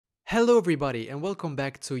Hello everybody and welcome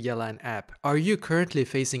back to Yalan app. Are you currently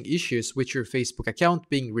facing issues with your Facebook account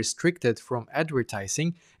being restricted from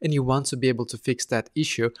advertising and you want to be able to fix that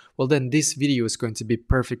issue? Well then this video is going to be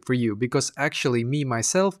perfect for you because actually me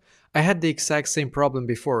myself, I had the exact same problem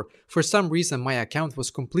before. For some reason my account was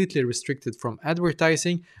completely restricted from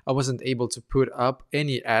advertising. I wasn't able to put up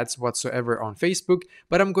any ads whatsoever on Facebook,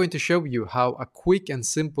 but I'm going to show you how a quick and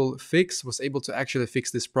simple fix was able to actually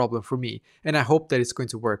fix this problem for me, and I hope that it's going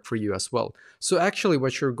to work for you as well. So actually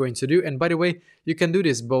what you're going to do, and by the way, you can do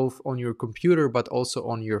this both on your computer but also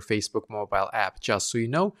on your Facebook mobile app, just so you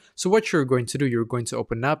know. So what you're going to do, you're going to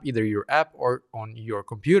open up either your app or on your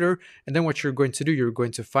computer, and then what you're going to do, you're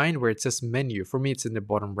going to find where it says menu. For me it's in the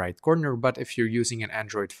bottom right corner, but if you're using an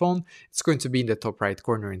Android phone, it's going to be in the top right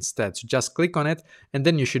corner instead. So just click on it and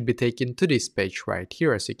then you should be taken to this page right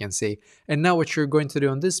here, as you can see. And now what you're going to do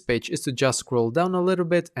on this page is to just scroll down a little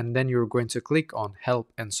bit and then you're going to click on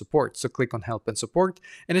help and support. So click on help and support,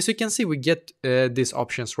 and as you can see we get these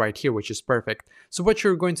options right here, which is perfect. So what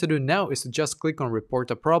you're going to do now is to just click on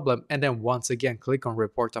report a problem, and then once again click on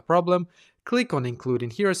report a problem, click on include in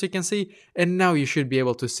here, as you can see, and now you should be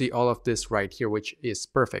able to see all of this right here, which is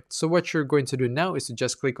perfect. So what you're going to do now is to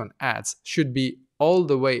just click on ads. Should be all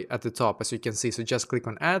the way at the top, as you can see. So just click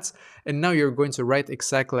on ads, and now you're going to write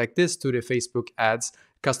exactly like this to the Facebook ads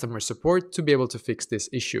customer support to be able to fix this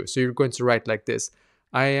issue. So you're going to write like this: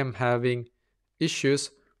 I am having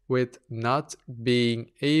issues with not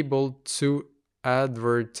being able to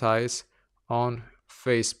advertise on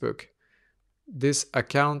Facebook. This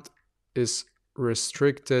account is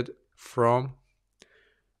restricted from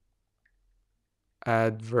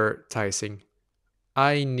advertising.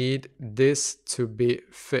 I need this to be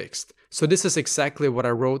fixed. So this is exactly what I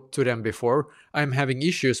wrote to them before. I'm having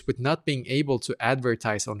issues with not being able to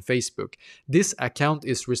advertise on Facebook. This account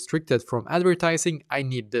is restricted from advertising. I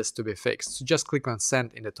need this to be fixed. So just click on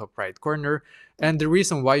send in the top right corner. And the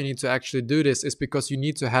reason why you need to actually do this is because you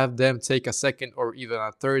need to have them take a second or even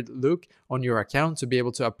a third look on your account to be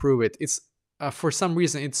able to approve it. It's for some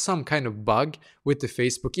reason it's some kind of bug with the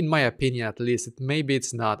Facebook, in my opinion at least. Maybe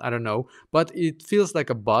it's not, I don't know, but it feels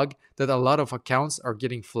like a bug that a lot of accounts are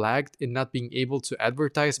getting flagged in not being able to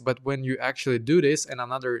advertise. But when you actually do this and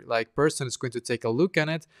another person is going to take a look at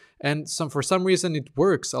it, and for some reason it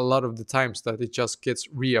works a lot of the times, that it just gets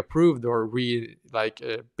reapproved or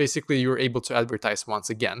basically you're able to advertise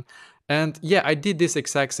once again. And yeah, I did this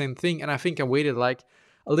exact same thing, and I think I waited like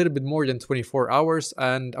a little bit more than 24 hours,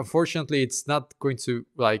 and unfortunately it's not going to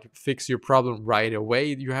fix your problem right away.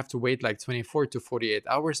 You have to wait like 24 to 48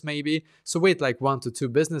 hours maybe. So wait like 1 to 2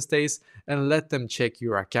 business days and let them check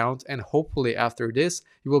your account, and hopefully after this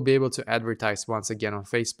you will be able to advertise once again on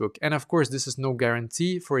Facebook. And of course this is no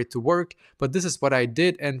guarantee for it to work, but this is what I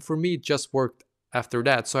did, and for me it just worked after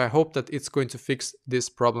that. So I hope that it's going to fix this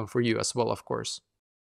problem for you as well, of course.